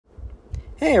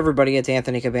Hey everybody, it's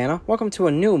Anthony Cabana. Welcome to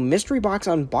a new mystery box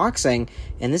unboxing,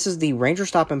 and this is the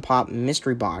RangerStop and Pop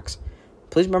mystery box.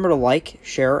 Please remember to like,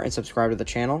 share, and subscribe to the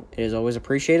channel. It is always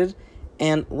appreciated.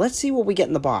 And let's see what we get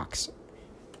in the box.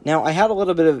 Now, I had a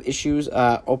little bit of issues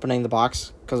opening the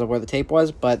box because of where the tape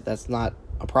was, but that's not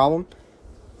a problem.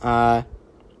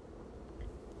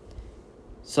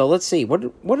 So let's see, what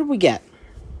did we get?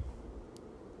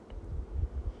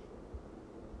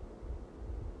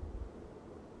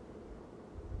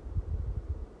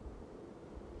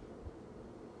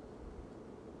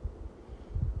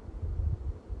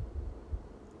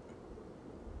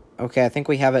 Okay, I think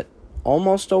we have it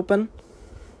almost open.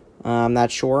 I'm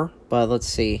not sure, but let's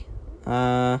see.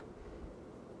 I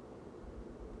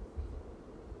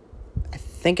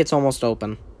think it's almost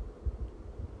open.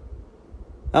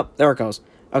 Oh, there it goes.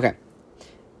 Okay.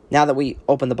 Now that we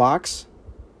open the box,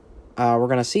 we're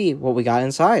going to see what we got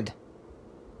inside.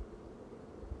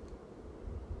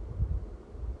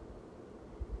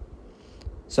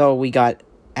 So we got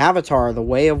Avatar, The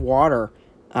Way of Water,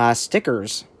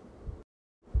 stickers.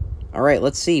 Alright,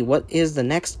 let's see. What is the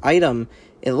next item?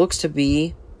 It looks to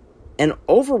be an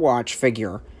Overwatch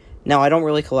figure. Now, I don't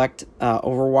really collect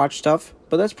Overwatch stuff,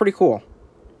 but that's pretty cool.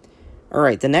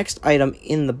 Alright, the next item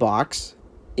in the box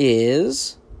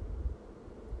is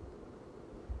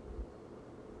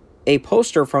a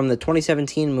poster from the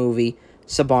 2017 movie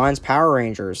Saban's Power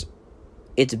Rangers.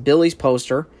 It's Billy's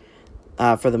poster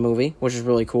for the movie, which is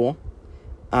really cool.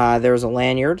 There's a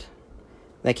lanyard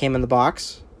that came in the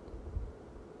box.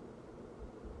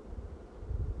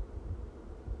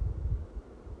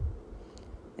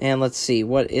 And let's see,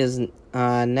 what is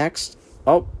next?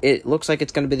 Oh, it looks like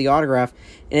it's going to be the autograph.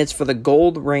 And it's for the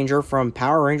Gold Ranger from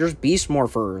Power Rangers Beast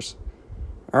Morphers.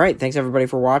 Alright, thanks everybody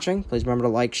for watching. Please remember to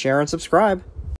like, share, and subscribe.